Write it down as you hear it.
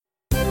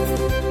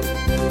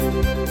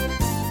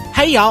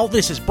Hey y'all,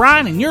 this is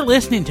Brian, and you're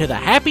listening to the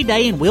Happy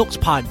Day in Wilkes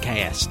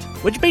podcast.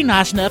 Would you be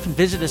nice enough and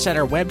visit us at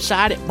our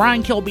website at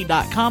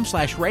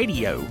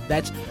briankilby.com/radio.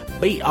 That's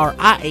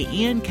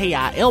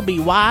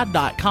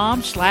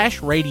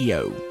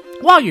BRIANKILBY.com/radio.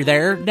 While you're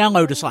there,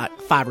 download us like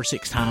 5 or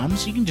 6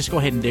 times. You can just go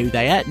ahead and do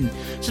that, and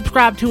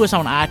subscribe to us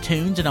on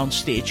iTunes and on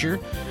Stitcher.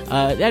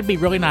 That'd be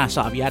really nice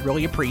of you. I'd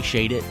really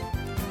appreciate it.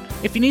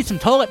 If you need some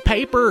toilet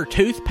paper or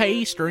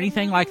toothpaste or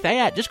anything like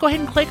that, just go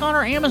ahead and click on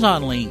our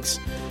Amazon links.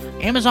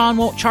 Amazon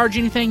won't charge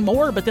anything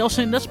more, but they'll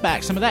send us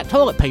back some of that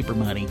toilet paper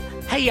money.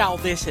 Hey y'all,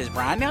 this is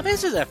Brian. Now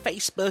this is a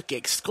Facebook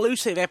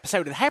exclusive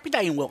episode of the Happy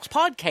Day in Wilkes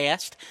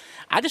podcast.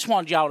 I just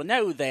wanted y'all to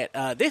know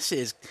that this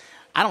is,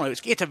 I don't know,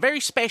 it's a very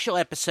special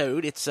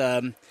episode. It's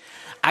I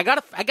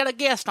got a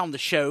guest on the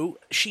show.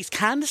 She's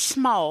kind of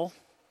small.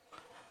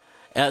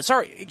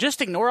 Sorry,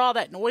 just ignore all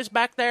that noise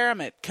back there.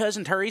 I'm at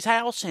Cousin Terry's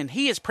house, and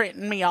he is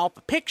printing me off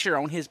a picture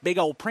on his big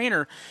old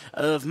printer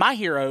of my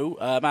hero,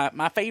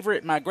 my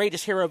favorite, my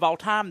greatest hero of all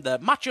time, the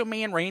Macho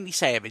Man Randy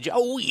Savage.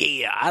 Oh,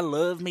 yeah, I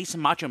love me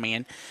some Macho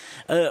Man.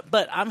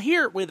 But I'm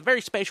here with a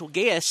very special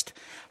guest.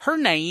 Her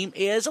name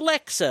is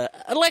Alexa.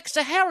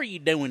 Alexa, how are you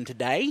doing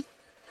today?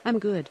 I'm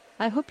good.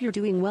 I hope you're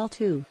doing well,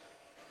 too.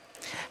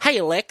 Hey,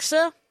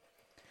 Alexa,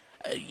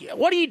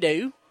 what do you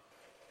do?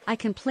 I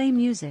can play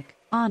music,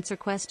 answer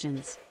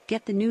questions,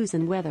 get the news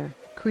and weather,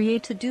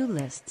 create to-do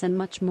lists, and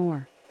much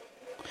more.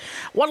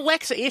 What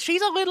Alexa is,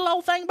 she's a little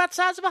old thing about the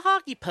size of a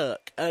hockey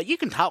puck. You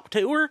can talk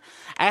to her,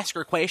 ask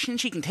her questions,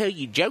 she can tell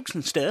you jokes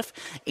and stuff.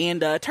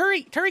 And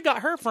Terry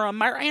got her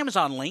from our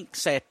Amazon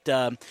links at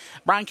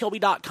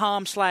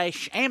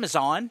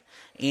briankilby.com/Amazon.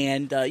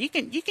 And you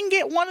can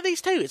get one of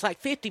these too. It's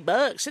like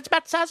 $50. It's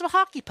about the size of a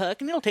hockey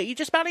puck, and it'll tell you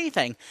just about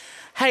anything.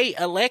 Hey,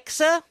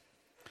 Alexa,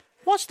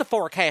 what's the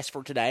forecast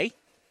for today?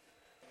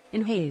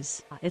 In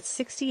Hayes, it's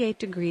 68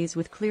 degrees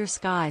with clear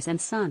skies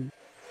and sun.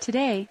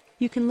 Today,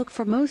 you can look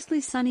for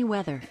mostly sunny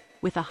weather,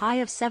 with a high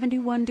of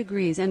 71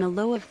 degrees and a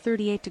low of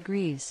 38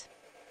 degrees.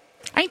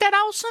 Ain't that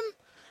awesome?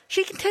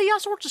 She can tell you all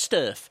sorts of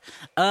stuff.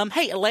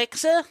 Hey,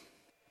 Alexa,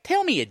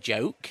 tell me a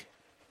joke.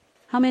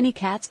 How many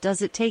cats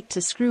does it take to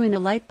screw in a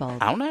light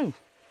bulb? I don't know.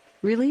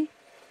 Really?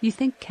 You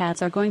think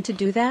cats are going to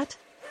do that?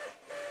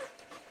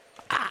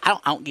 I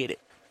don't get it.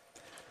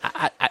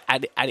 I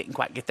didn't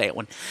quite get that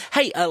one.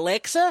 Hey,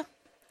 Alexa,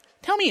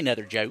 tell me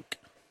another joke.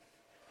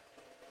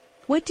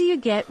 What do you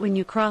get when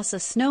you cross a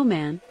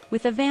snowman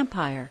with a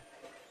vampire?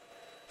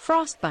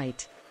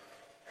 Frostbite.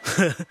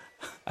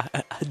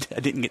 I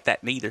didn't get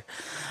that neither.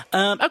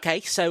 Okay,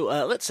 so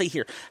let's see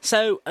here.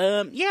 So,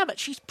 yeah, but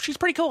she's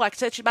pretty cool. Like I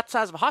said, she's about the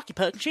size of a hockey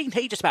puck, and she can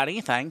tell you just about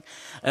anything.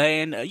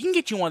 And you can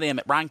get you one of them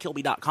at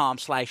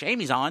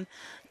briankilby.com/Amazon.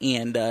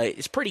 And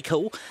it's pretty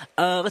cool.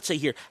 Let's see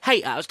here.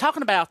 Hey, I was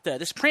talking about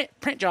this print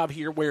job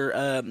here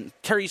where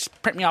Terry's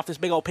printing me off this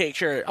big old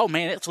picture. Oh,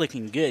 man, it's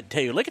looking good,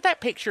 too. Look at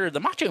that picture of the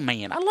Macho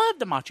Man. I love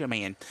the Macho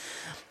Man.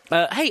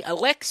 Hey,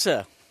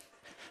 Alexa,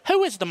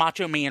 who is the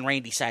Macho Man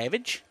Randy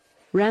Savage?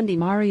 Randy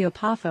Mario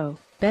Poffo,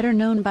 better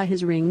known by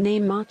his ring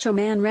name Macho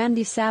Man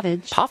Randy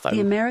Savage, Poffo. The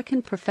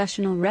American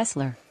professional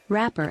wrestler,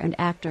 rapper, and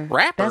actor.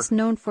 Rapper? Best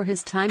known for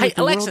his time Hey, with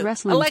the Alexa, World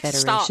Wrestling Alexa,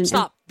 Federation.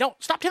 stop.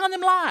 Stop telling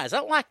them lies. I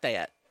don't like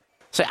that.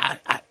 So,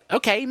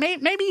 okay,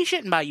 maybe you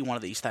shouldn't buy you one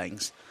of these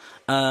things.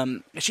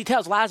 She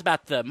tells lies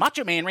about the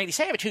Macho Man Randy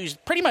Savage, who's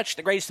pretty much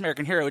the greatest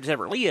American hero that's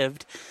ever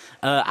lived.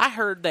 I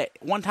heard that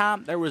one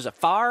time there was a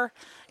fire,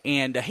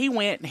 and he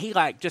went and he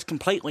just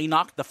completely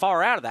knocked the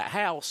fire out of that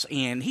house,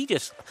 and he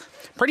just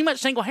pretty much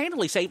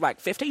single-handedly saved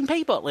 15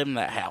 people that live in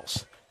that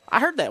house. I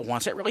heard that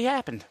once. That really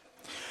happened.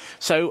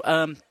 So,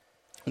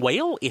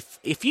 well,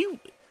 if you,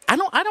 I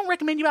don't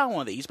recommend you buy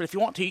one of these, but if you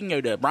want to, you can go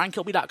to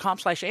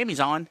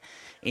briankilby.com/Amazon,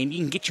 and you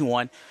can get you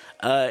one.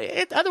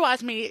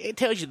 Otherwise, I mean, it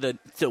tells you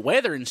the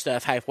weather and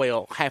stuff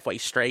halfway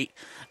straight.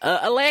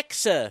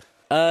 Alexa,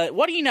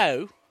 what do you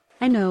know?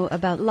 I know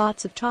about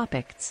lots of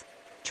topics.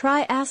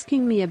 Try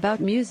asking me about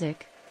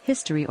music,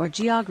 history, or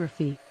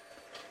geography.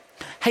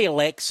 Hey,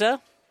 Alexa,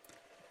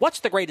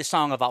 what's the greatest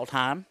song of all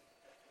time?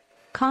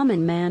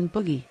 Common Man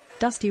Boogie,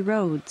 Dusty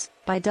Rhodes,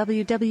 by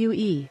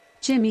WWE,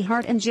 Jimmy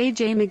Hart and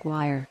J.J.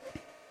 Maguire.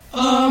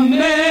 American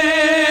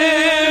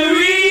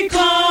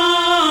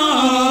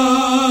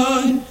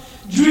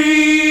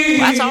Dream. Well,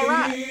 that's all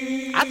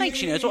right. I think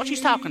she knows what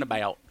she's talking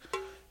about.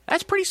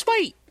 That's pretty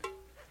sweet.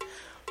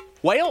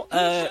 Well,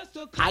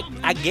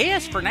 I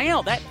guess for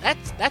now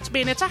that's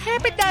been. It's a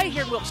happy day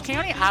here in Wilkes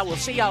County. I will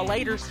see y'all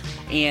later,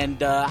 and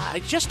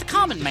just a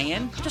common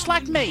man, just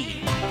like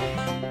me.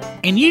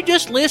 And you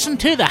just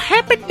listened to the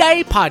Happy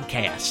Day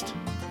podcast.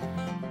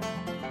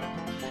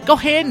 Go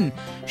ahead and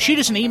shoot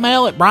us an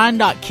email at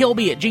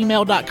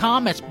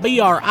brian.kilby@gmail.com. That's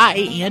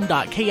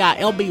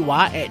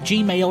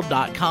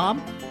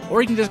brian.kilby@gmail.com.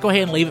 Or you can just go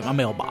ahead and leave it in my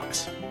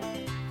mailbox.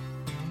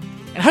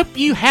 And I hope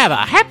you have a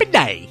happy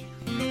day.